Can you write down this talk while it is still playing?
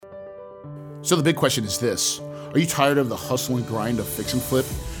So the big question is this: are you tired of the hustle and grind of fix and flip?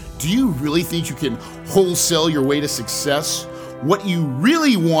 Do you really think you can wholesale your way to success? What you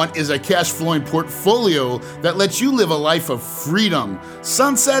really want is a cash flowing portfolio that lets you live a life of freedom,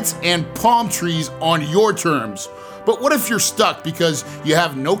 sunsets, and palm trees on your terms. But what if you're stuck because you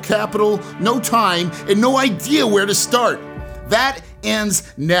have no capital, no time, and no idea where to start? That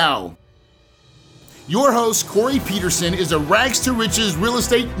ends now. Your host, Corey Peterson, is a rags to riches real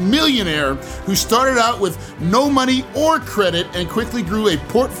estate millionaire who started out with no money or credit and quickly grew a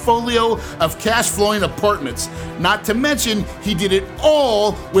portfolio of cash flowing apartments. Not to mention, he did it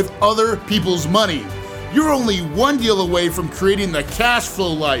all with other people's money. You're only one deal away from creating the cash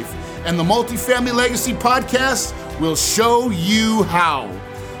flow life, and the Multifamily Legacy Podcast will show you how.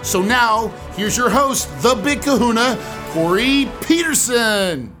 So now, here's your host, the Big Kahuna, Corey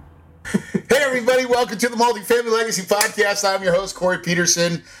Peterson. Hey everybody, welcome to the Multifamily Legacy Podcast. I'm your host, Corey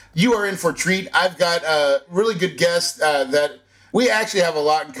Peterson. You are in for a treat. I've got a really good guest that we actually have a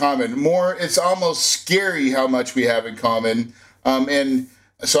lot in common. It's almost scary how much we have in common. And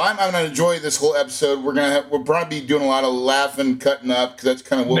so I'm going to enjoy this whole episode. We'll probably be doing a lot of laughing, cutting up, because that's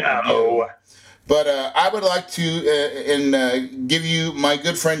kind of what we do. But I would like to give you my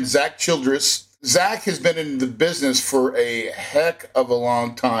good friend, Zach Childress. Zach has been in the business for a heck of a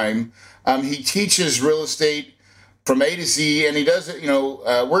long time. He teaches real estate from A to Z, and he does it,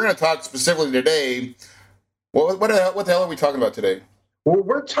 we're going to talk specifically today. What the hell are we talking about today? Well,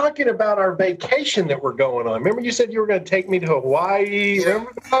 we're talking about our vacation that we're going on. Remember you said you were going to take me to Hawaii? Yeah.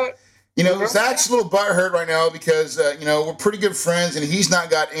 Remember that? Zach's a little butthurt right now because, we're pretty good friends, and he's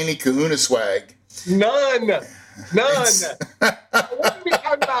not got any kahuna swag. None. We're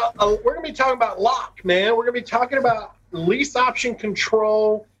going to be talking about lock, man. We're going to be talking about lease option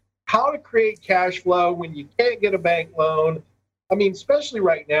control, how to create cash flow when you can't get a bank loan. I mean, especially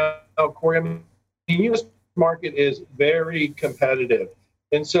right now, Corey, the U.S. market is very competitive.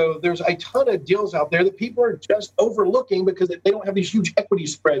 And so there's a ton of deals out there that people are just overlooking because they don't have these huge equity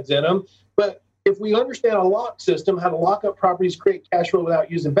spreads in them. But if we understand a lock system, how to lock up properties, create cash flow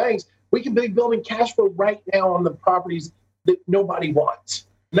without using banks, we can be building cash flow right now on the properties that nobody wants.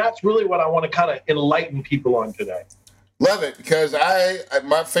 And that's really what I want to kind of enlighten people on today. Love it, because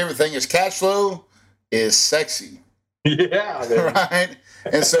my favorite thing is cash flow is sexy. Yeah. Right?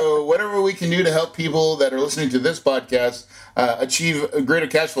 And so whatever we can do to help people that are listening to this podcast achieve a greater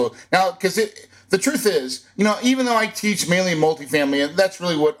cash flow. Now, because the truth is, even though I teach mainly multifamily, and that's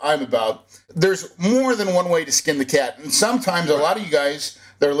really what I'm about, there's more than one way to skin the cat. And sometimes a lot of you guys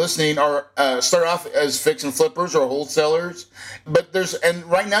that are listening are start off as fix and flippers or wholesalers, and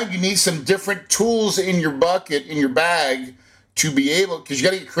right now you need some different tools in your bucket, in your bag, to be able, because you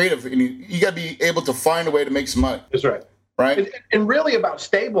got to get creative and you got to be able to find a way to make some money. That's right. Right. And really about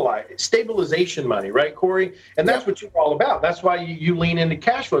stabilization money, right, Corey? And that's what you're all about. That's why you lean into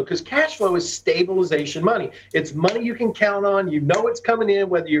cash flow, because cash flow is stabilization money. It's money you can count on. You know it's coming in,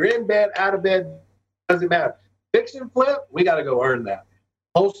 whether you're in bed, out of bed, doesn't matter. Fix and flip, we got to go earn that.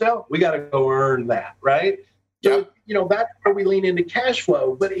 Wholesale, we got to go earn that, right? So, that's where we lean into cash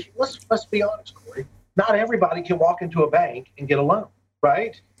flow. But let's be honest, Corey. Not everybody can walk into a bank and get a loan,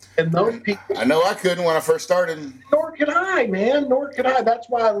 right? And those people... I know I couldn't when I first started. Nor could I, man. Nor could I. That's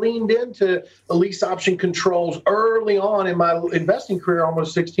why I leaned into the lease option controls early on in my investing career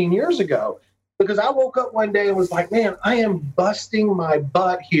almost 16 years ago. Because I woke up one day and was like, man, I am busting my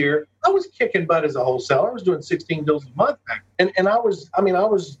butt here. I was kicking butt as a wholesaler. I was doing 16 deals a month back. And I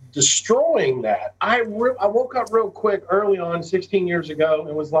was destroying that. I woke up real quick early on 16 years ago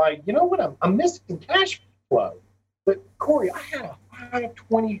and was like, you know what? I'm missing cash flow. But Corey, I had a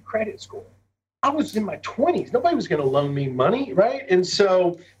 520 credit score. I was in my 20s. Nobody was going to loan me money, right? And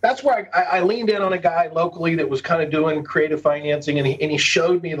so that's why I leaned in on a guy locally that was kind of doing creative financing, and he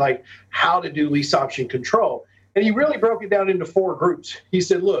showed me like how to do lease option control. And he really broke it down into 4 groups. He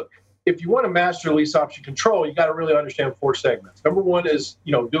said, look, if you want to master lease option control, you got to really understand 4 segments. Number 1 is,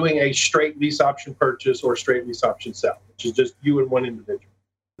 doing a straight lease option purchase or straight lease option sell, which is just you and one individual.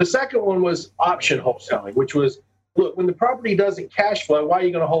 The second one was option wholesaling, which was, look, when the property doesn't cash flow, why are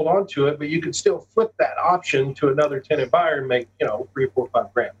you going to hold on to it? But you could still flip that option to another tenant buyer and make, $3, $4,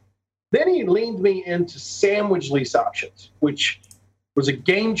 $5 grand. Then he leaned me into sandwich lease options, which was a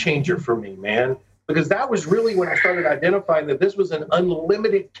game changer for me, man, because that was really when I started identifying that this was an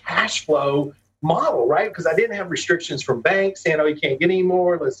unlimited cash flow model, right? Because I didn't have restrictions from banks saying, you can't get any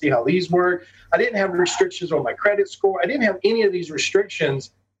more. Let's see how these work. I didn't have restrictions on my credit score. I didn't have any of these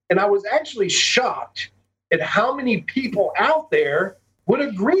restrictions. And I was actually shocked at how many people out there would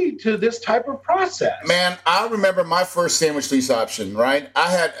agree to this type of process. Man, I remember my first sandwich lease option, right?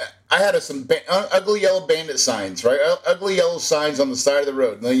 I I had some ugly yellow bandit signs, right? Ugly yellow signs on the side of the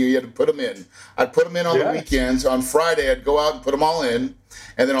road. And then you had to put them in. I'd put them in on the weekends. On Friday, I'd go out and put them all in.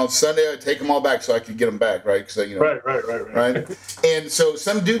 And then on Sunday, I'd take them all back so I could get them back, right? Cause, right. And so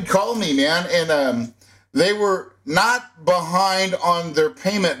some dude called me, man, and they were not behind on their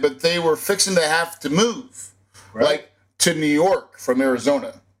payment, but they were fixing to have to move, like to New York from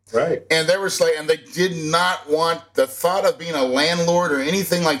Arizona. Right. And they were like, and they did not want the thought of being a landlord or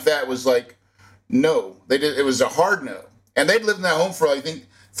anything like that. Was like, no, they did. It was a hard no. And they'd lived in that home for, I think,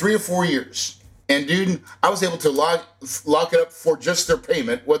 3 or 4 years. And dude, I was able to lock it up for just their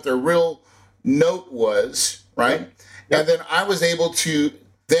payment, what their real note was, right? Yep. And then I was able to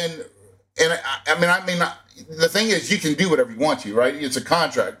then, and I mean, the thing is, you can do whatever you want to, right? It's a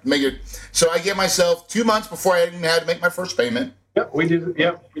contract. Make it. So I gave myself 2 months before I even had to make my first payment. Yep, we do.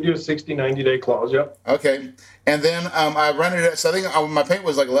 Yep, we do a 60, 90-day clause. Yep. Okay, and then I rented it. So I think my payment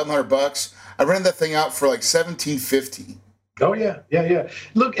was like $1,100. I rented that thing out for like $1,750. Oh yeah.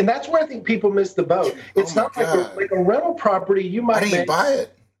 Look, and that's where I think people miss the boat. It's not like a rental property. You might. I didn't buy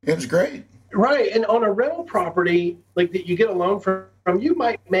it. It was great. Right, and on a rental property like that, you get a loan from. You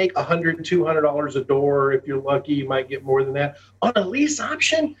might make $100, $200 a door. If you're lucky, you might get more than that. On a lease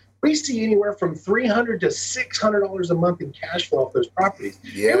option, we see anywhere from $300 to $600 a month in cash flow off those properties.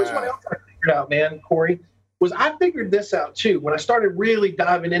 Yeah. Here's what else I figured out, man, Corey, was I figured this out too when I started really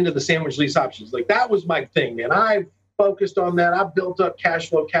diving into the sandwich lease options. Like that was my thing, man. I focused on that. I built up cash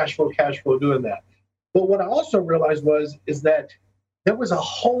flow doing that. But what I also realized is that there was a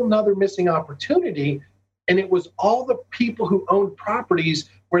whole nother missing opportunity. And it was all the people who owned properties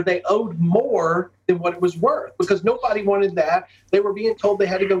where they owed more than what it was worth because nobody wanted that. They were being told they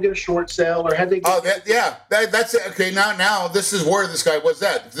had to go get a short sale or had they. That's it. Okay, now this is where this guy was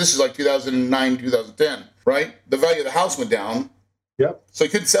at. This is like 2009, 2010, right? The value of the house went down. Yep. So he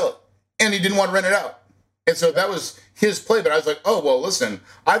couldn't sell it, and he didn't want to rent it out. And so that was his play. But I was like, oh well, listen,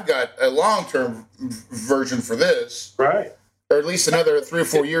 I've got a long-term version for this, right? Or at least another 3 or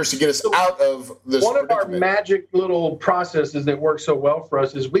 4 years to get us out of this. One of our magic little processes that works so well for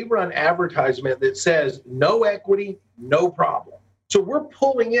us is we run advertisement that says no equity, no problem. So we're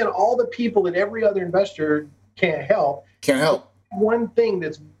pulling in all the people that every other investor can't help. One thing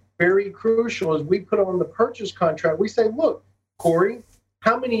that's very crucial is we put on the purchase contract. We say, look, Corey,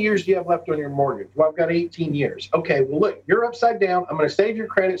 how many years do you have left on your mortgage? Well, I've got 18 years. Okay, well, look, you're upside down. I'm going to save your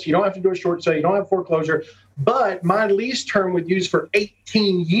credit so you don't have to do a short sale. You don't have foreclosure. But my lease term would use for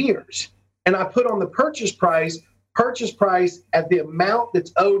 18 years. And I put on the purchase price at the amount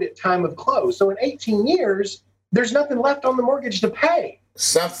that's owed at time of close. So in 18 years, there's nothing left on the mortgage to pay.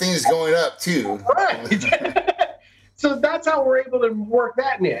 Something's going up too. Right. So that's how we're able to work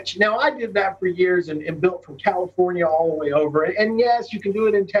that niche. Now, I did that for years and built from California all the way over. And yes, you can do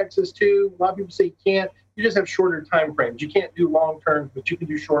it in Texas too. A lot of people say you can't. You just have shorter time frames. You can't do long terms, but you can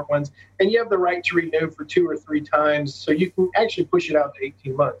do short ones. And you have the right to renew for 2 or 3 times. So you can actually push it out to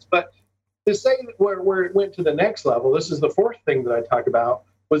 18 months. But to say where it went to the next level, this is the fourth thing that I talk about,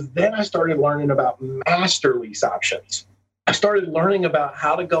 was then I started learning about master lease options. I started learning about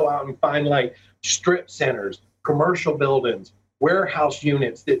how to go out and find like strip centers, commercial buildings, warehouse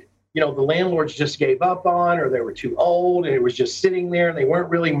units that, the landlords just gave up on, or they were too old and it was just sitting there and they weren't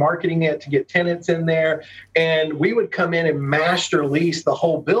really marketing it to get tenants in there. And we would come in and master lease the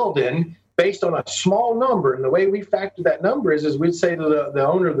whole building based on a small number. And the way we factor that number is we'd say to the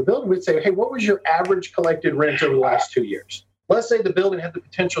owner of the building, we'd say, hey, what was your average collected rent over the last 2 years? Let's say the building had the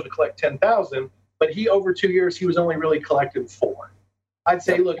potential to collect $10,000, but over 2 years, he was only really collecting $4,000. I'd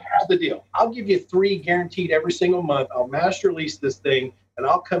say, look, here's the deal. I'll give you $3 guaranteed every single month. I'll master lease this thing, and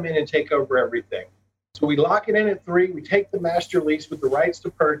I'll come in and take over everything. So we lock it in at $3. We take the master lease with the rights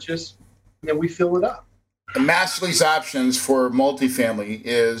to purchase, and then we fill it up. The master lease options for multifamily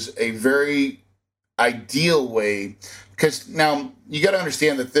is a very ideal way, because now you got to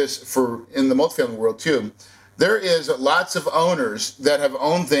understand that in the multifamily world too, there is lots of owners that have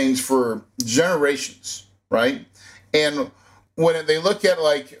owned things for generations, right? And when they look at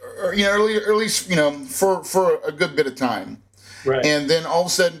or at least for a good bit of time, right? And then all of a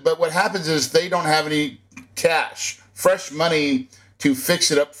sudden, but what happens is they don't have any fresh money to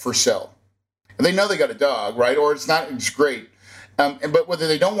fix it up for sale, and they know they got a dog, right? Or it's great, but whether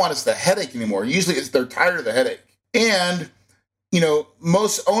they don't want, it's the headache anymore. Usually, they're tired of the headache, and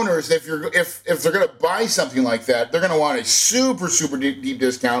most owners, if they're going to buy something like that, they're going to want a super super deep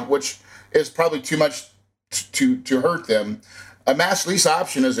discount, which is probably too much to hurt them. A master lease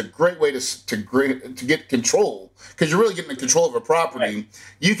option is a great way to get control, because you're really getting control of a property. Right.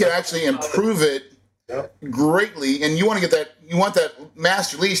 You can actually improve it greatly, and you want that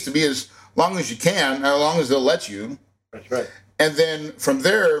master lease to be as long as you can, as long as they'll let you. That's right. And then from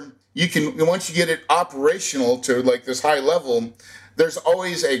there, you can, once you get it operational to like this high level, there's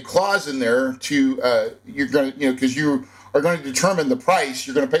always a clause in there to you're going to, because you are going to determine the price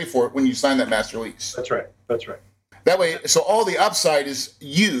you're going to pay for it when you sign that master lease. That's right. That's right. That way, so all the upside is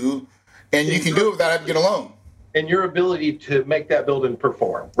you, and you can do it without having to get a loan. And your ability to make that building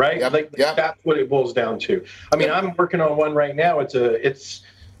perform, right? Yep. That's what it boils down to. I mean, I'm working on one right now. It's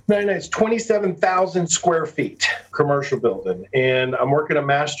 27,000 square feet commercial building, and I'm working a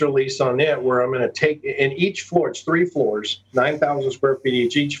master lease on it where I'm going to take in each floor. It's 3 floors, 9,000 square feet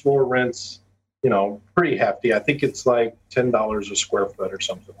each. Each floor rents, pretty hefty. I think it's like $10 a square foot or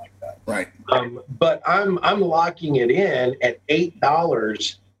something like that. Right. But I'm locking it in at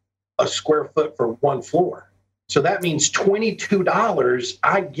 $8 a square foot for 1 floor. So that means $22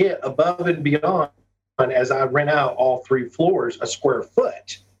 I get above and beyond as I rent out all 3 floors a square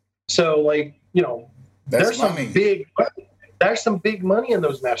foot. So there's some big money in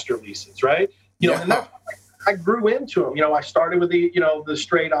those master leases, right? And I grew into them. I started with the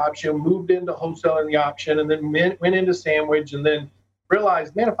straight option, moved into wholesaling the option, and then went into sandwich, and then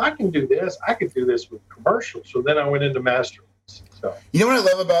realized, man, if I can do this, I could do this with commercial. So then I went into master. So. You know what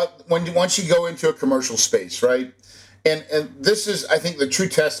I love about once you go into a commercial space, right? And this is, I think, the true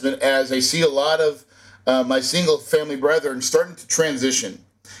testament as I see a lot of my single family brethren starting to transition.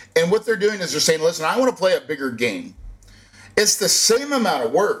 And what they're doing is they're saying, listen, I want to play a bigger game. It's the same amount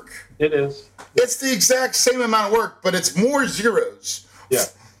of work. It is. It's the exact same amount of work, but it's more zeros. Yeah.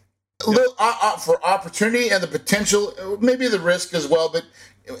 For opportunity and the potential, maybe the risk as well, but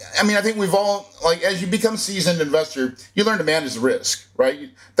I mean, I think we've all, as you become a seasoned investor, you learn to manage the risk, right?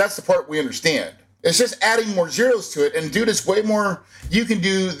 That's the part we understand. It's just adding more zeros to it. And dude, it's way more, you can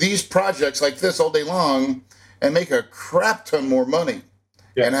do these projects like this all day long and make a crap ton more money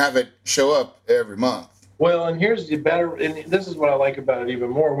and have it show up every month. Well, and here's the better, and this is what I like about it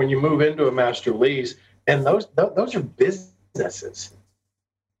even more, when you move into a master lease, and those are businesses,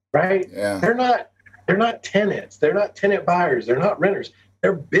 right? Yeah. They're not tenants. They're not tenant buyers. They're not renters.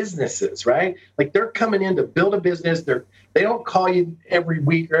 They're businesses, right? Like they're coming in to build a business. They don't call you every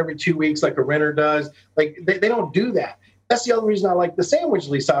week or every 2 weeks like a renter does. Like they don't do that. That's the other reason I like the sandwich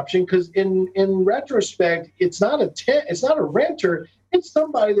lease option, because in retrospect, it's not a renter. It's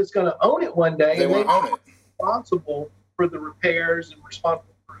somebody that's going to own it one day. They want to own it. Responsible for the repairs and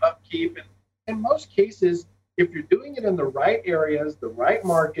responsible for upkeep. And in most cases, if you're doing it in the right areas, the right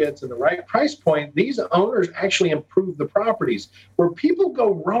markets, and the right price point, these owners actually improve the properties. Where people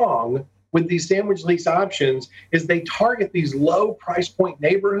go wrong with these sandwich lease options is they target these low price point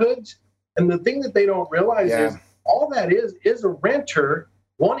neighborhoods. And the thing that they don't realize is all that is a renter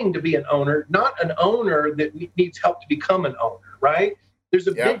wanting to be an owner, not an owner that needs help to become an owner, right? There's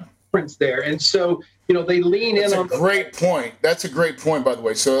a big difference there. And so, they lean in on. That's a great point. That's a great point, by the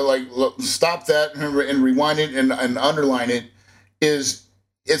way. So, look, stop that and rewind it and underline it.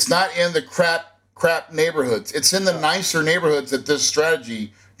 It's not in the crap neighborhoods. It's in the nicer neighborhoods that this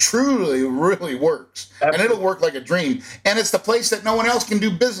strategy truly, really works. Absolutely. And it'll work like a dream. And it's the place that no one else can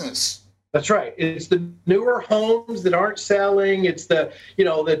do business. That's right. It's the newer homes that aren't selling. It's the 1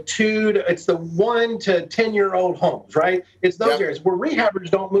 to 10-year-old homes, right? It's those areas where rehabbers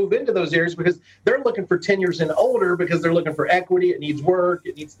don't move into those areas because they're looking for 10 years and older, because they're looking for equity. It needs work.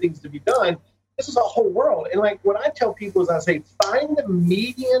 It needs things to be done. This is a whole world. And what I tell people is I say, find the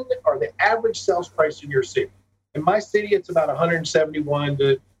median or the average sales price in your city. In my city, it's about 171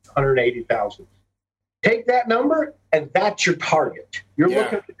 to 180,000. Take that number, and that's your target. You're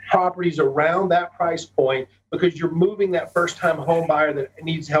looking at properties around that price point because you're moving that first-time home buyer that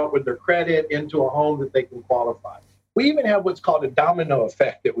needs help with their credit into a home that they can qualify. We even have what's called a domino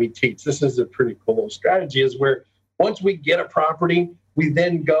effect that we teach. This is a pretty cool strategy, is where once we get a property, we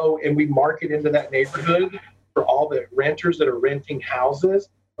then go and we market into that neighborhood for all the renters that are renting houses.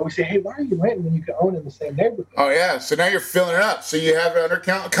 And we say, hey, why are you renting when you can own in the same neighborhood? Oh, yeah. So now you're filling it up. So you have it under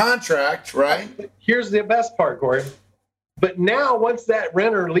contract, right? Here's the best part, Corey. But now once that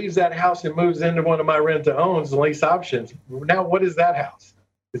renter leaves that house and moves into one of my rent-to-owns and lease options, now what is that house?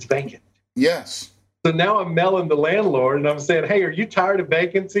 It's vacant. Yes. So now I'm mailing the landlord and I'm saying, hey, are you tired of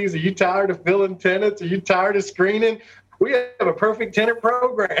vacancies? Are you tired of filling tenants? Are you tired of screening? We have a perfect tenant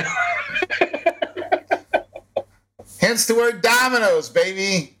program. Hence the word dominoes,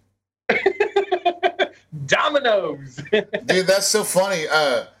 baby. Dominoes. Dude, that's so funny.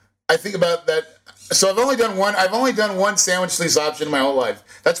 I think about that. So I've only done one sandwich lease option in my whole life.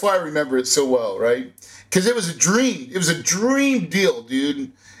 That's why I remember it so well, right? Because it was a dream. It was a dream deal,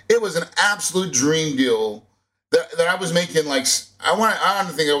 dude. it was an absolute dream deal that I was making. Like, I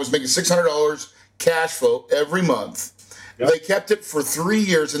don't think I was making $600 cash flow every month. Yep. They kept it for 3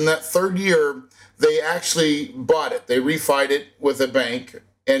 years. In that third year, they actually bought it. They refied it with a bank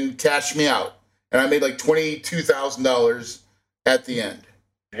and cashed me out. And I made like $22,000 at the end.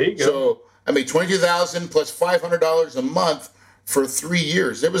 There you go. So I made $22,000 plus $500 a month for 3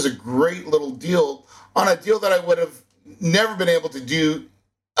 years. It was a great little deal on a deal that I would have never been able to do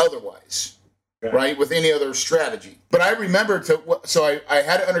otherwise, right? With any other strategy. But I remember so I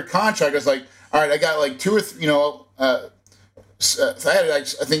had it under contract. I was like, all right, I got like 2 or 3, I had like,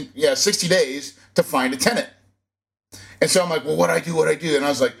 I think 60 days to find a tenant. And so I'm like, well, what do I do? And I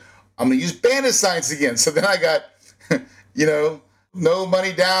was like, I'm going to use bandit signs again. So then I got, no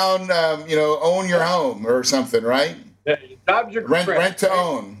money down, own your home or something, right? Yeah, rent to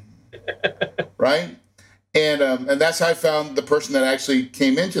own, right? And that's how I found the person that actually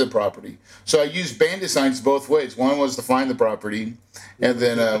came into the property. So I used bandit signs both ways. One was to find the property, and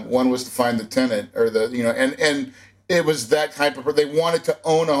then one was to find the tenant, or and it was that type of. They wanted to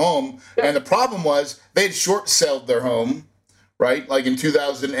own a home, and the problem was they'd short sold their home, right? Like in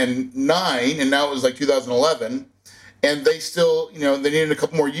 2009, and now it was like 2011, and they still, they needed a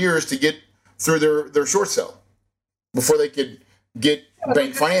couple more years to get through their short sale before they could get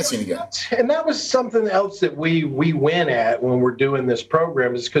bank financing again. And that was something else that we win at when we're doing this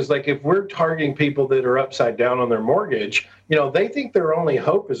program, is because, like, if we're targeting people that are upside down on their mortgage, they think their only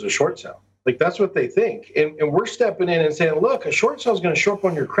hope is a short sale. Like, that's what they think. And we're stepping in and saying, look, a short sale is going to show up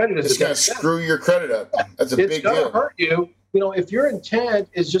on your credit. It's going to screw your credit up. That's a big deal. It's going to hurt you. If your intent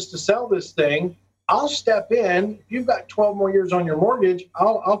is just to sell this thing, I'll step in. If you've got 12 more years on your mortgage,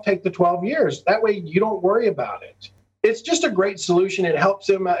 I'll take the 12 years. That way you don't worry about it. It's just a great solution. It helps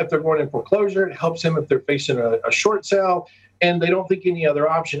them if they're going in foreclosure. It helps them if they're facing a short sale and they don't think any other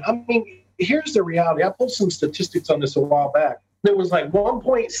option. I mean, here's the reality. I pulled some statistics on this a while back. There was like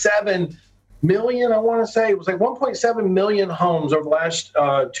 1.7 million, I want to say. It was like 1.7 million homes over the last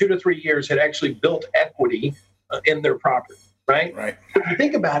 2 to 3 years had actually built equity in their property, right? Right. If you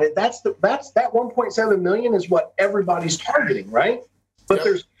think about it, that 1.7 million is what everybody's targeting, right? But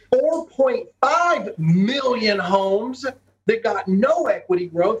there's 4.5 million homes that got no equity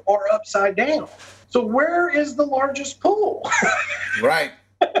growth or upside down. So where is the largest pool? Right.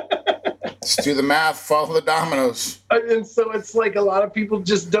 Let's do the math, follow the dominoes. And so it's like a lot of people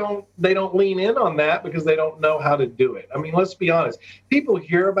just don't lean in on that because they don't know how to do it. I mean, let's be honest. People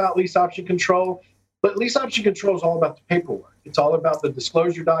hear about lease option control, but lease option control is all about the paperwork. It's all about the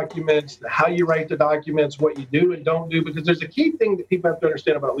disclosure documents, how you write the documents, what you do and don't do, because there's a key thing that people have to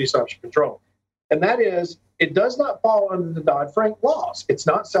understand about lease option control. And that is, it does not fall under the Dodd-Frank laws. It's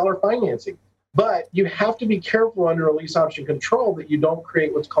not seller financing. But you have to be careful under a lease option control that you don't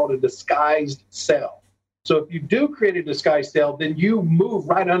create what's called a disguised sale. So if you do create a disguised sale, then you move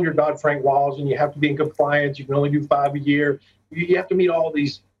right under Dodd-Frank laws and you have to be in compliance. You can only do 5 a year. You have to meet all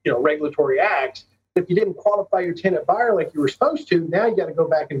these regulatory acts. If you didn't qualify your tenant buyer like you were supposed to, now you got to go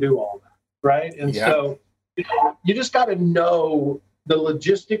back and do all that, right? And so you just got to know the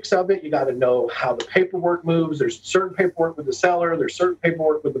logistics of it. You got to know how the paperwork moves. There's certain paperwork with the seller. There's certain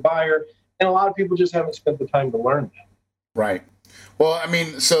paperwork with the buyer. And a lot of people just haven't spent the time to learn that. Right. Well, I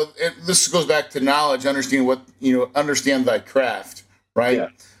mean, this goes back to knowledge, understand thy craft, right? Yeah.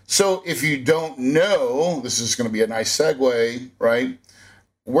 So if you don't know, this is going to be a nice segue, right?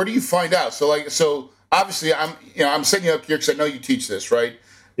 Where do you find out? So obviously I'm setting you up here because I know you teach this, right?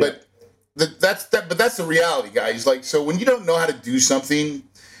 Yeah. But that's the reality, guys. Like, so when you don't know how to do something,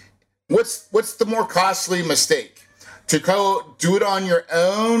 what's the more costly mistake? To go do it on your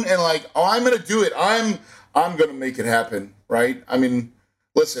own and I'm going to do it. I'm going to make it happen, right? I mean,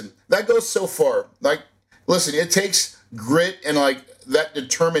 listen, that goes so far. Listen, it takes grit and that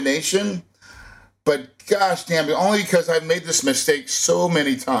determination. But gosh damn it, only because I've made this mistake so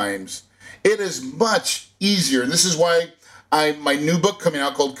many times. It is much easier. And this is why my new book coming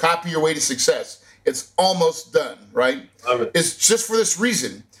out called Copy Your Way to Success. It's almost done, right? Love it. It's just for this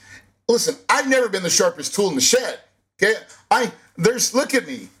reason. Listen, I've never been the sharpest tool in the shed. Okay, look at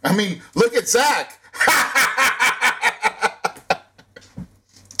me. I mean, look at Zach.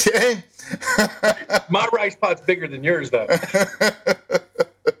 Okay. My rice pot's bigger than yours, though.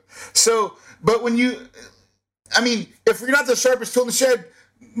 So, but if we're not the sharpest tool in the shed,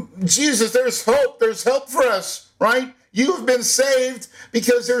 Jesus, there's hope. There's help for us, right? You've been saved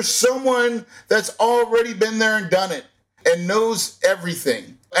because there's someone that's already been there and done it and knows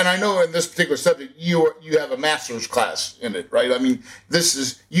everything. And I know in this particular subject, you have a master's class in it, right? I mean,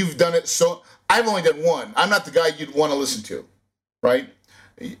 you've done it. So I've only done one. I'm not the guy you'd want to listen to, right?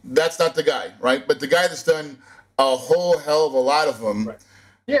 that's not the guy, right? But the guy that's done a whole hell of a lot of them, Right.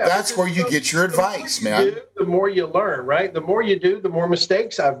 Yeah, that's where you get your advice, man. The more you learn, right? The more you do, the more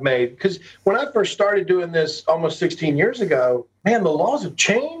mistakes I've made. Because when I first started doing this almost 16 years ago, man, the laws have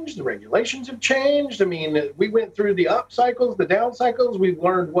changed, the regulations have changed. I mean, we went through the up cycles, the down cycles. We've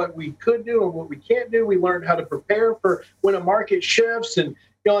learned what we could do and what we can't do. We learned how to prepare for when a market shifts, and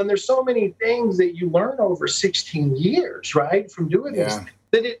and there's so many things that you learn over 16 years, right, from doing this.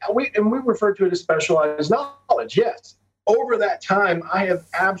 That we refer to it as specialized knowledge. Yes. Over that time, I have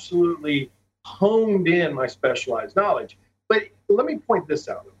absolutely honed in my specialized knowledge. But let me point this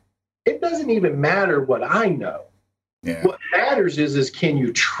out. It doesn't even matter what I know. Yeah. What matters is can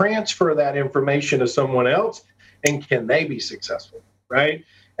you transfer that information to someone else, and can they be successful, right?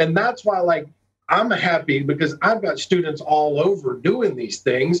 And that's why, like, I'm happy because I've got students all over doing these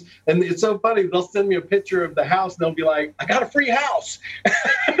things. And it's so funny. They'll send me a picture of the house and they'll be like, I got a free house.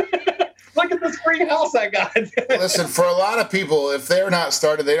 Look at this free house I got. Listen, for a lot of people, if they're not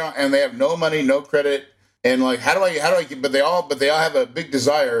started, they don't, and they have no money, no credit, and like, how do I get, but they all have a big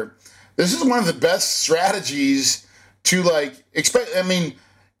desire. This is one of the best strategies to expect. I mean,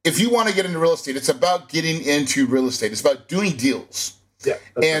 if you want to get into real estate, it's about getting into real estate. It's about doing deals. Yeah.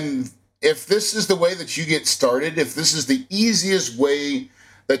 And if this is the way that you get started, if this is the easiest way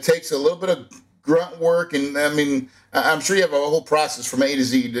that takes a little bit of grunt work, and I mean, I'm sure you have a whole process from A to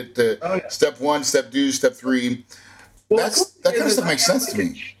Z to step 1, step 2, step 3. Well, that kind of stuff makes sense to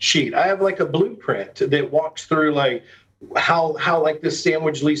me. Sheet. I have like a blueprint that walks through like how like this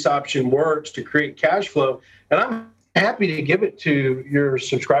sandwich lease option works to create cash flow, and I'm happy to give it to your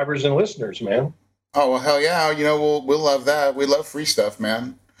subscribers and listeners, man. Oh, well, hell yeah. We'll love that. We love free stuff,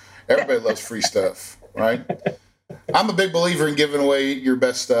 man. Everybody loves free stuff, right? I'm a big believer in giving away your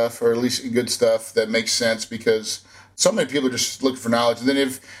best stuff, or at least good stuff that makes sense, because so many people are just looking for knowledge. And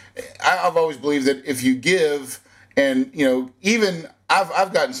then I've always believed that if you give, and, even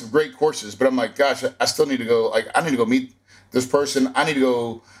I've gotten some great courses, but I'm like, gosh, I still need to go, I need to go meet this person. I need to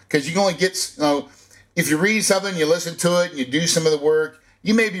go, because you can only get, if you read something, you listen to it, and you do some of the work,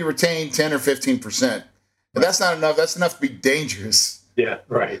 you maybe retain 10 or 15%. But that's not enough. That's enough to be dangerous. Yeah,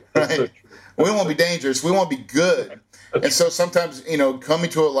 right. Right? So we won't be dangerous. We won't be good. And so sometimes, coming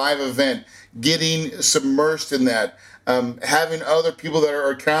to a live event, getting submersed in that, having other people that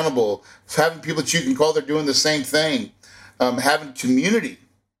are accountable, having people that you can call they're doing the same thing, having community.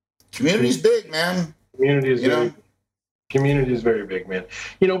 Community is big, man. Community is very big, man.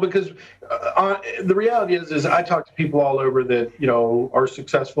 Because the reality is I talk to people all over that, are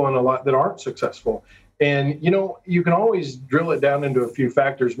successful and a lot that aren't successful. And, you can always drill it down into a few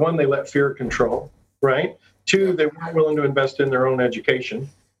factors. One, they let fear control, right? 2, they weren't willing to invest in their own education.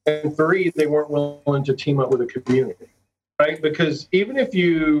 And 3, they weren't willing to team up with a community, right? Because even if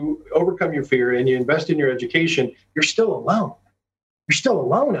you overcome your fear and you invest in your education, you're still alone. You're still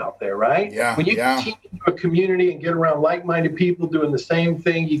alone out there, right? Yeah. When you team into a community and get around like-minded people doing the same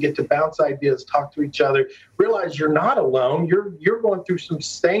thing, you get to bounce ideas, talk to each other, realize you're not alone. You're going through some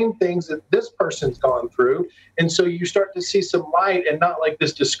same things that this person's gone through. And so you start to see some light, and not like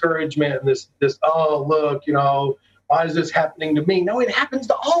this discouragement and this, oh, look, why is this happening to me? No, it happens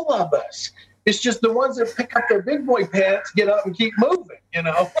to all of us. It's just the ones that pick up their big boy pants, get up and keep moving,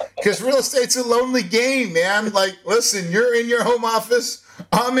 Because real estate's a lonely game, man. Like, listen, you're in your home office.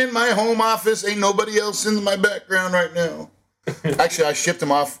 I'm in my home office. Ain't nobody else in my background right now. Actually, I shipped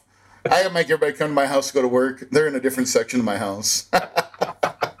them off. I gotta make everybody come to my house to go to work. They're in a different section of my house. I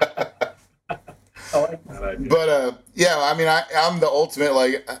like that idea. But, I'm the ultimate,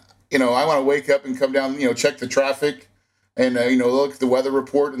 I want to wake up and come down, check the traffic. And, look at the weather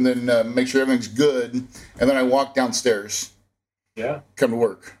report, and then make sure everything's good. And then I walk downstairs. Yeah. Come to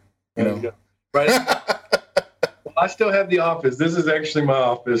work. Right. Well, I still have the office. This is actually my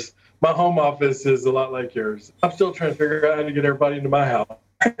office. My home office is a lot like yours. I'm still trying to figure out how to get everybody into my house.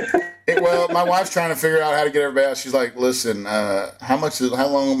 Well, my wife's trying to figure out how to get everybody out. She's like, listen, how much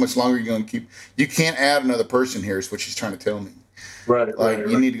longer are you going to keep? You can't add another person here, is what she's trying to tell me. Right.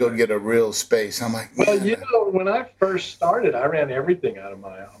 You need to go get a real space. I'm like, well, when I first started, I ran everything out of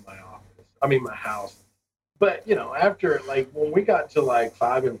my office. I mean, my house. But after when we got to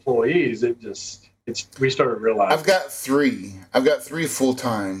 5 employees, we started realizing. I've got 3. I've got 3 full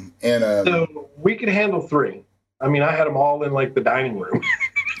time, and so we could handle 3. I mean, I had them all in the dining room.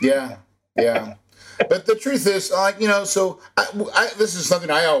 Yeah. But the truth is, so this is something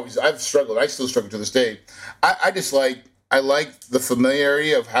I've struggled. I still struggle to this day. I like the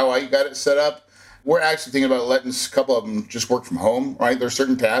familiarity of how I got it set up. We're actually thinking about letting a couple of them just work from home, right? There's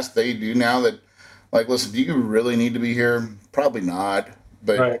certain tasks they do now that, listen, do you really need to be here? Probably not.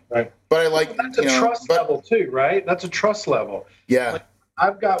 But Right. but I like That's a trust level too, right? That's a trust level. Yeah. Like,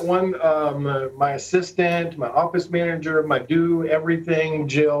 I've got one, my assistant, my office manager, my do everything,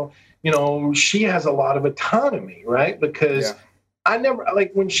 Jill. She has a lot of autonomy, right? Because I never,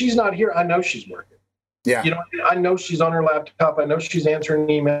 like, when she's not here, I know she's working. Yeah. I know she's on her laptop. I know she's answering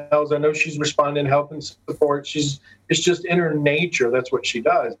emails. I know she's responding, helping, support. It's just in her nature. That's what she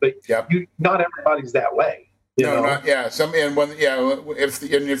does. But not everybody's that way. If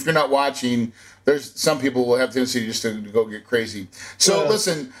you're not watching, there's some people will have tendency just to go get crazy. So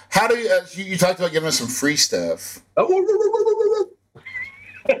listen, how do you talked about giving us some free stuff? How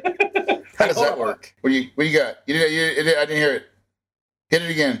does that work? What do you got? I didn't hear it. Hit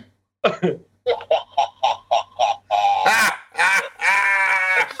it again.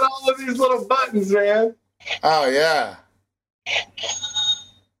 All of these little buttons, man. Oh yeah.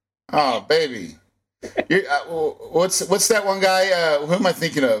 Oh baby. What's that one guy? Who am I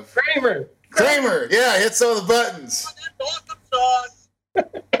thinking of? Kramer. Yeah, hit some of the buttons.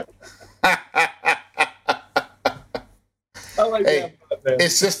 I like that, man.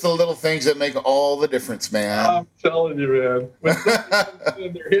 It's just the little things that make all the difference, man. I'm telling you, man. When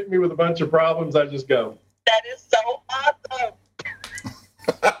they're hitting me with a bunch of problems, I just go, that is so awesome.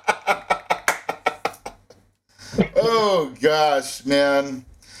 Oh gosh, man.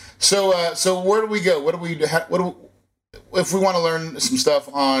 So where do we go? If we want to learn some stuff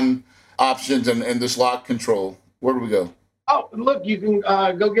on options and this lock control? Where do we go? Oh, look, you can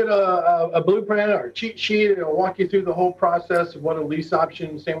go get a blueprint or a cheat sheet. It'll walk you through the whole process of what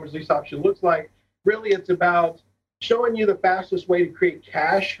a sandwich lease option looks like. Really, it's about showing you the fastest way to create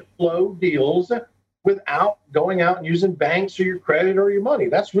cash flow deals without going out and using banks or your credit or your money.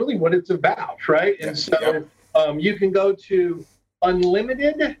 That's really what it's about, right? And so you can go to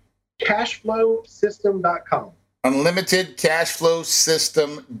unlimitedcashflowsystem.com.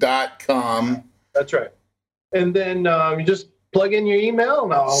 Unlimitedcashflowsystem.com. That's right. And then you just plug in your email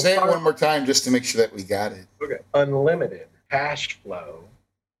and I'll say it one more time just to make sure that we got it. Okay. Unlimited cash flow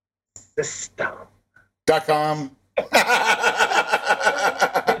system.com.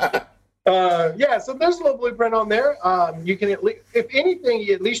 So there's a little blueprint on there. You can at least, if anything,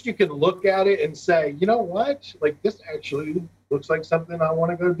 at least you can look at it and say, you know what, like this actually looks like something I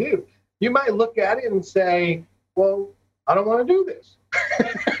want to go do. You might look at it and say, well, I don't want to do this.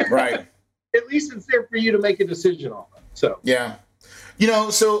 Right. At least it's there for you to make a decision on it. So yeah,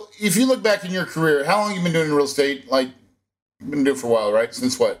 so if you look back in your career, how long have you been doing real estate? Like, you've been doing it for a while, right?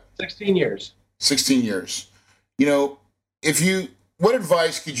 Since what? 16 years. 16 years. What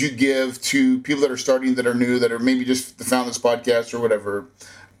advice could you give to people that are starting, that are new, that are maybe just found this podcast or whatever?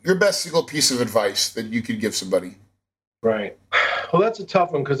 Your best single piece of advice that you could give somebody. Right. Well, that's a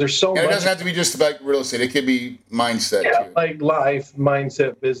tough one because there's so much. It doesn't have to be just about real estate. It could be mindset too. Like life,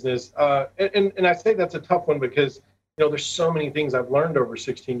 mindset, business. And I say that's a tough one because, there's so many things I've learned over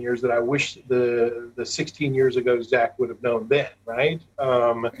 16 years that I wish the 16 years ago Zach would have known then, right?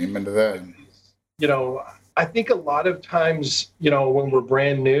 Amen to that. I think a lot of times, when we're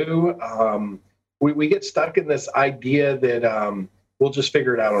brand new, we get stuck in this idea that we'll just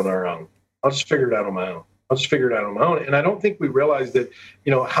figure it out on our own. I'll just figure it out on my own. And I don't think we realize that,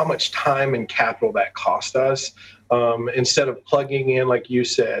 how much time and capital that cost us instead of plugging in, like you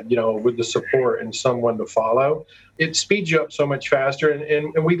said, with the support and someone to follow. It speeds you up so much faster.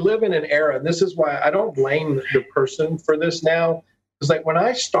 And we live in an era, and this is why I don't blame the person for this now. Because like when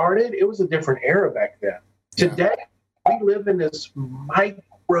I started, it was a different era back then. Today, we live in this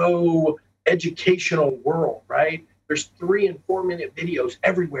micro educational world, right? There's 3 and 4 minute videos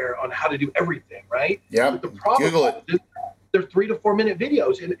everywhere on how to do everything, right? Yeah. But the problem is they're 3 to 4 minute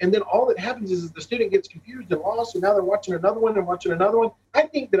videos. And then all that happens is the student gets confused and lost, and now they're watching another one and watching another one. I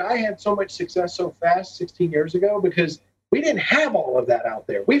think that I had so much success so fast 16 years ago because we didn't have all of that out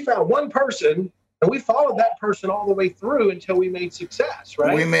there. We found one person and we followed that person all the way through until we made success,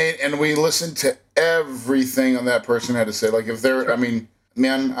 right? We listened to everything on that person had to say. Like if they're, I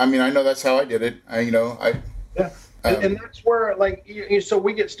know that's how I did it. And that's where, like, so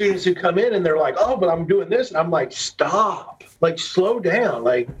we get students who come in and they're like, oh, but I'm doing this. And I'm like, stop, like, slow down,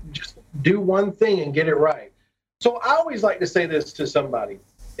 like, just do one thing and get it right. So I always like to say this to somebody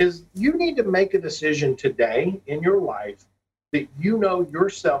is you need to make a decision today in your life that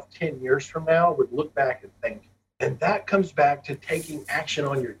yourself 10 years from now would look back and think. And that comes back to taking action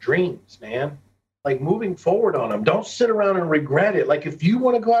on your dreams, man. like moving forward on them. Don't sit around and regret it. Like if you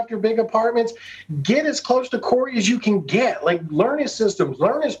want to go after big apartments, get as close to Corey as you can get. Like learn his systems,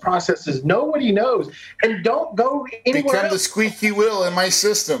 learn his processes, know what he knows, and don't go anywhere Become else. the squeaky wheel in my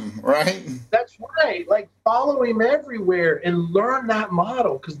system, right? That's right. Like follow him everywhere and learn that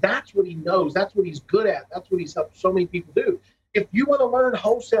model because that's what he knows. That's what he's good at. That's what he's helped so many people do. If you want to learn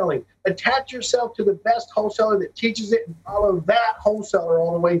wholesaling, attach yourself to the best wholesaler that teaches it and follow that wholesaler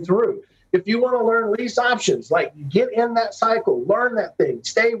all the way through. If you want to learn lease options, like get in that cycle, learn that thing,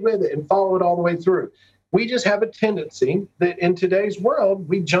 stay with it, and follow it all the way through. We just have a tendency that in today's world,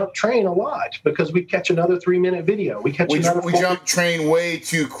 we jump train a lot because we catch another 3-minute video. We jump train way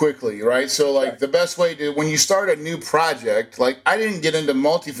too quickly, right? So like the best way to, when you start a new project, like I didn't get into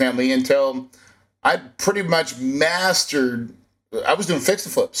multifamily until I pretty much mastered, I was doing fix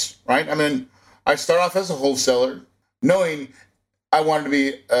and flips, right? I mean, I started off as a wholesaler knowing I wanted to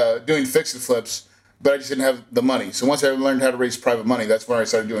be doing fix and flips, but I just didn't have the money. So once I learned how to raise private money, that's when I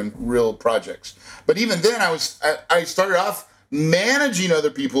started doing real projects. But even then, I started off managing other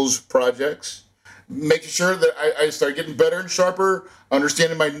people's projects, making sure that I started getting better and sharper,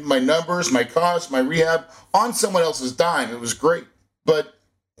 understanding my numbers, my costs, my rehab on someone else's dime. It was great. But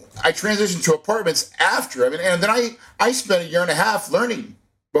I transitioned to apartments after. I mean, and then I spent 1.5 years learning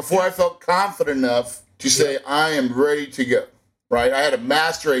before I felt confident enough to say, I am ready to go. Right, I had to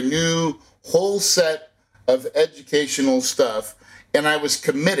master a new whole set of educational stuff, and I was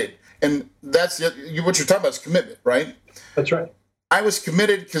committed. And that's what you're talking about is commitment, right? That's right. I was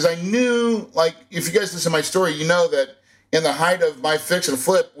committed because I knew, like, if you guys listen to my story, you know that in the height of my fix and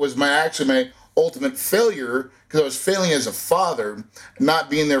flip was my ultimate failure because I was failing as a father, not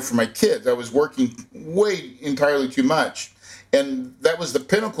being there for my kids. I was working way entirely too much. And that was the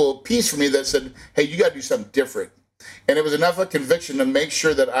pinnacle piece for me that said, hey, you got to do something different. And it was enough of a conviction to make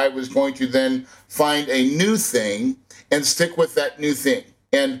sure that I was going to then find a new thing and stick with that new thing.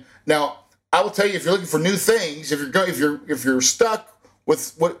 And now I will tell you, if you're looking for new things, if you're stuck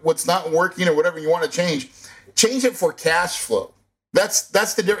with what's not working or whatever you want to change it for cash flow. That's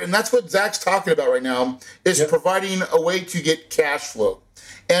the difference, and that's what Zach's talking about right now is providing a way to get cash flow.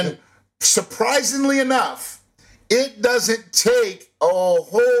 And surprisingly enough, it doesn't take a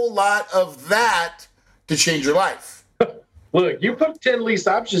whole lot of that to change your life. Look, you put 10 lease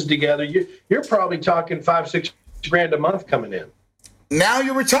options together, you're probably talking $5-6 grand a month coming in. Now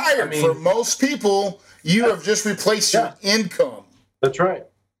you're retired. For most people, you have just replaced your income. That's right.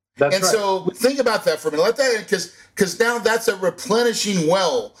 So think about that for a minute. Let that in, because now that's a replenishing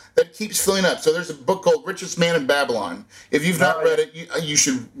well that keeps filling up. So there's a book called Richest Man in Babylon. If you've not read it, you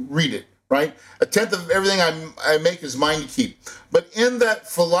should read it. Right? 1/10 of everything I make is mine to keep. But in that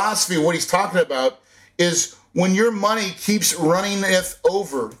philosophy, what he's talking about is when your money keeps running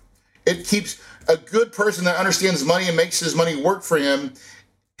over, it keeps a good person that understands money and makes his money work for him,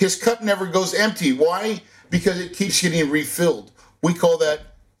 his cup never goes empty. Why? Because it keeps getting refilled. We call that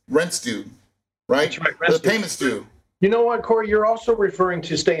rent's due, right? That's right, the payments due. You know what, Corey? You're also referring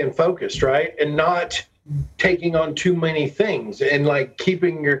to staying focused, right? And not taking on too many things and like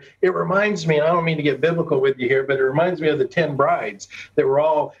keeping it reminds me, and I don't mean to get biblical with you here, but it reminds me of the 10 brides that were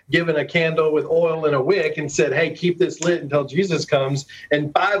all given a candle with oil and a wick and said, hey, keep this lit until Jesus comes.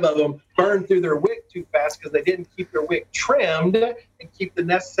 And 5 of them burned through their wick too fast because they didn't keep their wick trimmed and keep the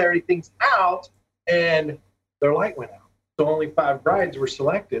necessary things out, and their light went out. So only 5 brides were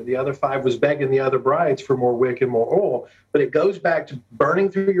selected. The other 5 was begging the other brides for more wick and more oil. But it goes back to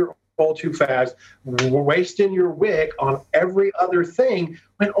burning through your oil too fast, wasting your wick on every other thing,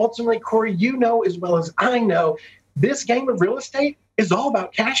 when ultimately, Corey, you know as well as I know, this game of real estate is all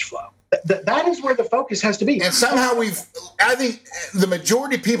about cash flow. That is where the focus has to be. And somehow I think the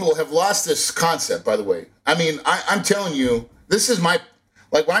majority of people have lost this concept, by the way. I mean, I'm telling you, this is my,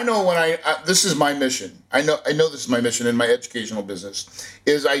 like when this is my mission. I know this is my mission in my educational business,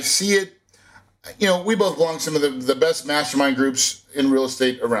 is I see it. You know, we both belong to some of the best mastermind groups in real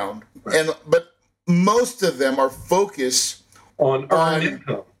estate around. Right. But most of them are focused on earned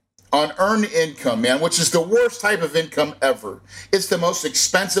income. On earned income, man, which is the worst type of income ever. It's the most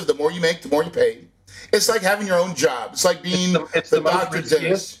expensive. The more you make, the more you pay. It's like having your own job. It's like being the doctor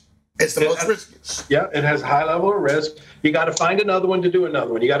dentist. It's the most riskiest. Yeah, it has a high level of risk. You got to find another one to do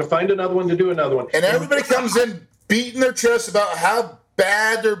another one. You got to find another one to do another one. And everybody comes in beating their chest about how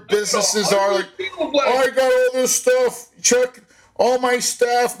bad their businesses are. Like, I got all this stuff. Check all my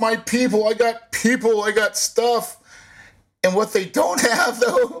staff, my people. I got stuff. And what they don't have,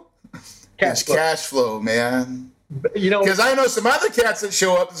 though, is cash flow, man. You know, because I know some other cats that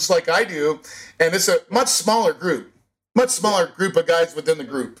show up just like I do, and it's a much smaller group of guys within the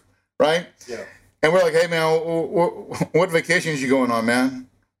group, right? Yeah. And we're like, hey, man, what vacations you going on, man?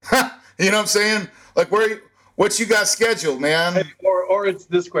 You know what I'm saying? Like, what you got scheduled, man? Or it's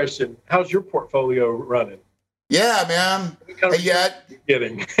this question: how's your portfolio running? Yeah, man.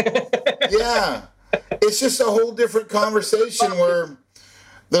 Kidding. Yeah. It's just a whole different conversation where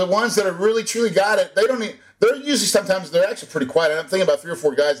the ones that have really truly got it, they're usually sometimes they're actually pretty quiet. I'm thinking about 3 or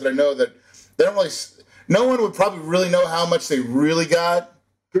 4 guys that I know that they don't really, no one would probably really know how much they really got,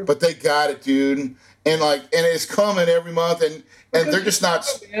 but they got it, dude. And it's coming every month, and they're just not.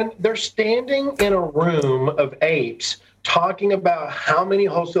 And they're standing in a room of apes talking about how many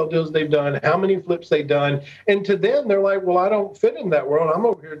wholesale deals they've done, how many flips they've done. And to them, they're like, well, I don't fit in that world. I'm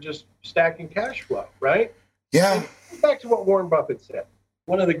over here just stacking cash flow, right? Yeah. And back to what Warren Buffett said.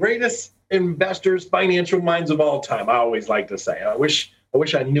 One of the greatest investors, financial minds of all time, I always like to say. I wish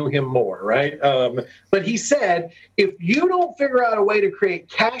I knew him more, right? But he said, if you don't figure out a way to create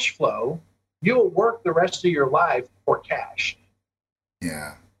cash flow, you'll work the rest of your life for cash.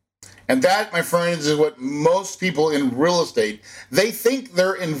 Yeah. And that, my friends, is what most people in real estate, they think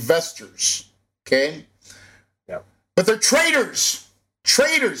they're investors, okay? Yeah. But they're traders.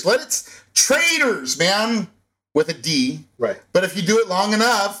 Traders. Traders, man, with a D. Right. But if you do it long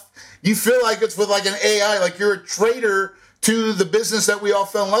enough, you feel like it's with like an AI, like you're a trader to the business that we all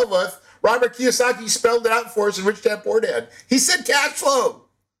fell in love with. Robert Kiyosaki spelled it out for us in Rich Dad Poor Dad. He said cash flow.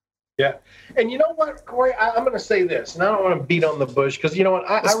 Yeah. And you know what, Corey? I'm going to say this, and I don't want to beat on the bush because you know what?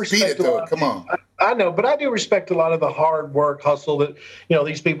 I respect beat it, though. Come on. I know, but I do respect a lot of the hard work, hustle that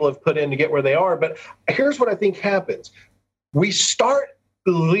these people have put in to get where they are. But here's what I think happens: we start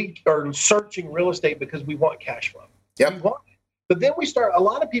searching real estate because we want cash flow. Yep. We want it. But then a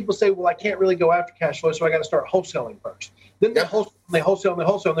lot of people say, well, I can't really go after cash flow, so I got to start wholesaling first. Then they wholesale,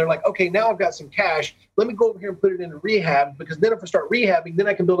 and they're like, okay, now I've got some cash. Let me go over here and put it into rehab, because then if I start rehabbing, then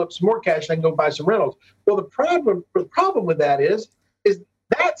I can build up some more cash and I can go buy some rentals. Well, the problem with that is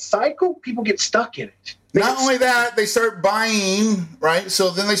that cycle, people get stuck in it. Not only that, they start buying, right? So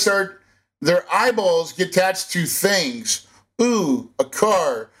then their eyeballs get attached to things. Ooh, a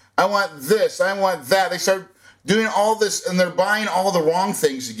car. I want this. I want that. They start doing all this, and they're buying all the wrong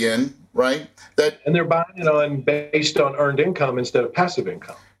things again, right? And they're buying it based on earned income instead of passive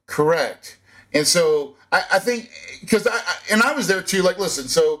income. Correct. And so I think, because I was there too. Like, listen,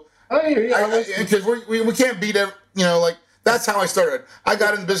 so because we can't beat every, like that's how I started. I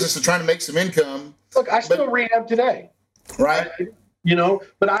got in the business of trying to make some income. Look, I still rehab today, right?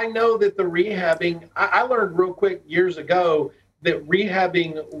 But I know that the rehabbing. I learned real quick years ago that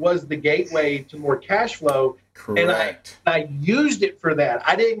rehabbing was the gateway to more cash flow. Correct. And I used it for that.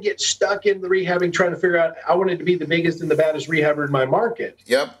 I didn't get stuck in the rehabbing trying to figure out. I wanted to be the biggest and the baddest rehabber in my market.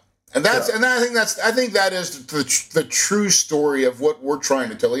 Yep. And I think that is the true story of what we're trying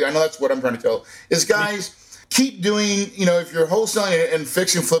to tell you. I know that's what I'm trying to tell. Is guys, keep doing. If you're wholesaling and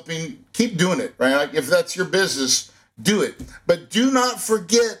fixing, flipping, keep doing it. Right. Like if that's your business, do it. But do not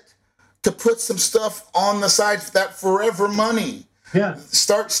forget to put some stuff on the side for that forever money. Yeah.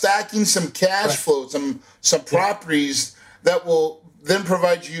 Start stacking some cash flow, some properties that will then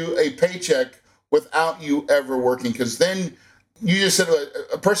provide you a paycheck without you ever working. Because then you just said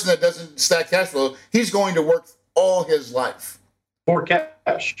a person that doesn't stack cash flow, he's going to work all his life for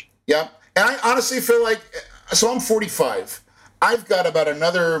cash. Yeah. And I honestly feel like, so I'm 45. I've got about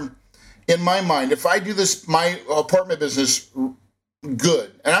another, in my mind, if I do this, my apartment business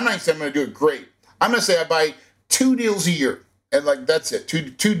good, and I'm not saying I'm going to do it great. I'm going to say I buy 2 deals a year. And that's it. Two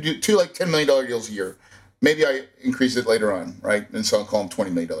like $10 million deals a year. Maybe I increase it later on, right? And so I'll call them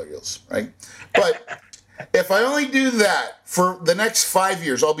 $20 million deals, right? But if I only do that for the next 5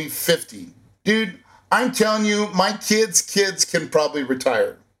 years, I'll be 50. Dude, I'm telling you, my kids' can probably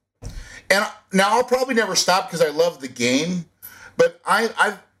retire. And now I'll probably never stop because I love the game. But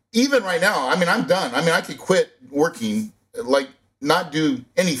I even right now, I'm done. I could quit working, not do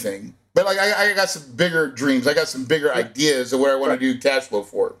anything. But I got some bigger dreams. I got some bigger ideas of where I want to do cash flow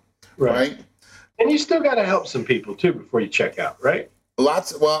for. Right. And you still got to help some people too before you check out, right?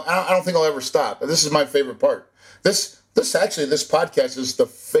 Well, I don't think I'll ever stop. This is my favorite part. This podcast is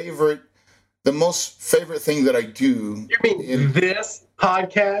the most favorite thing that I do. You mean this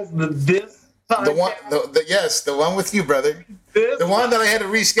podcast? This podcast? The one with you, brother. The one that I had to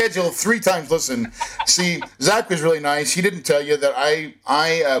reschedule 3 times. Listen, see, Zach was really nice. He didn't tell you that I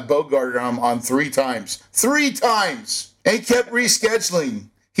bogarted him on 3 times. 3 times! And he kept rescheduling.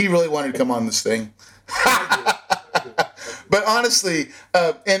 He really wanted to come on this thing. But honestly,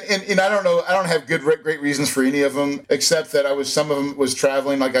 and I don't know, I don't have great reasons for any of them, except that some of them was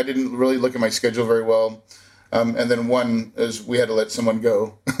traveling. I didn't really look at my schedule very well. And then one is we had to let someone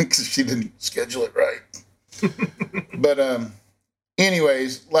go because she didn't schedule it right. But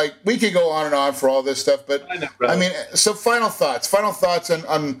anyways, like we could go on and on for all this stuff, but I mean, so final thoughts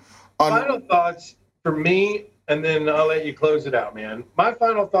on Final thoughts for me, and then I'll let you close it out, man. My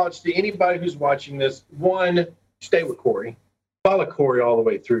final thoughts to anybody who's watching this: one, stay with Corey. Follow Corey all the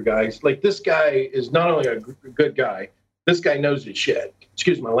way through, guys. Like, this guy is not only a good guy, this guy knows his shit.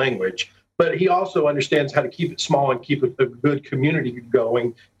 Excuse my language. But he also understands how to keep it small and keep a good community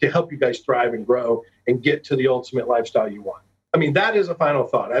going to help you guys thrive and grow and get to the ultimate lifestyle you want. I mean, that is a final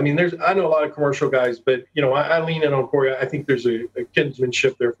thought. I mean, I know a lot of commercial guys, but, you know, I lean in on Corey. I think there's a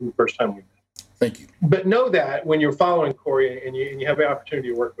kinsmanship there from the first time we met. Thank you. But know that when you're following Corey and you have the opportunity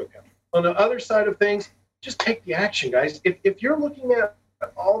to work with him. On the other side of things, just take the action, guys. If you're looking at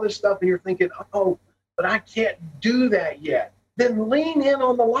all this stuff and you're thinking, oh, but I can't do that yet, then lean in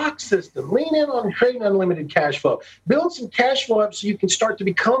on the lock system. Lean in on creating unlimited cash flow. Build some cash flow up so you can start to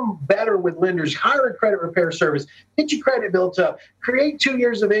become better with lenders. Hire a credit repair service. Get your credit built up. Create 2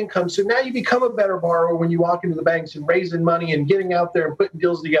 years of income so now you become a better borrower when you walk into the banks and raising money and getting out there and putting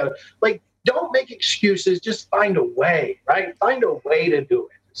deals together. Like, don't make excuses. Just find a way, right? Find a way to do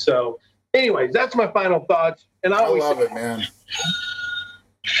it. So anyways, that's my final thoughts. And I love it, man.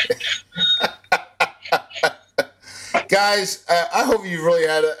 Guys, I hope you've really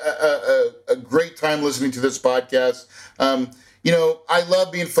had a great time listening to this podcast. You know, I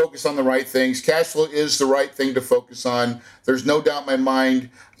love being focused on the right things. Cash flow is the right thing to focus on. There's no doubt in my mind.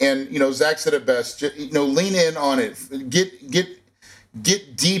 And, you know, Zach said it best. Just, you know, lean in on it.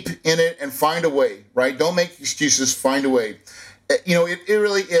 Get deep in it and find a way, right? Don't make excuses. Find a way. You know, it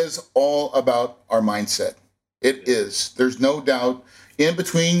really is all about our mindset. It is. There's no doubt. In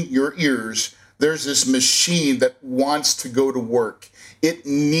between your ears, there's this machine that wants to go to work. It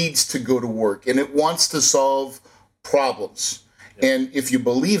needs to go to work, and it wants to solve problems. And if you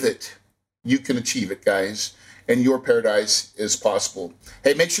believe it, you can achieve it, guys, and your paradise is possible.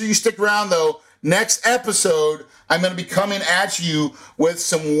 Hey, make sure you stick around, though. Next episode, I'm going to be coming at you with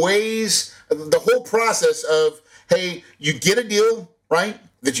some ways, the whole process of, hey, you get a deal, right,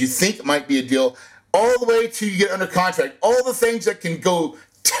 that you think might be a deal, all the way to you get under contract, all the things that can go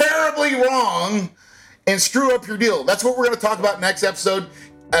terribly wrong and screw up your deal. That's what we're going to talk about next episode.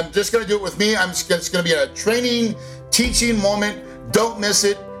 I'm just going to do it with me. It's going to be a training, teaching moment. Don't miss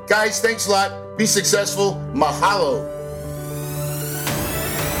it. Guys, thanks a lot. Be successful. Mahalo.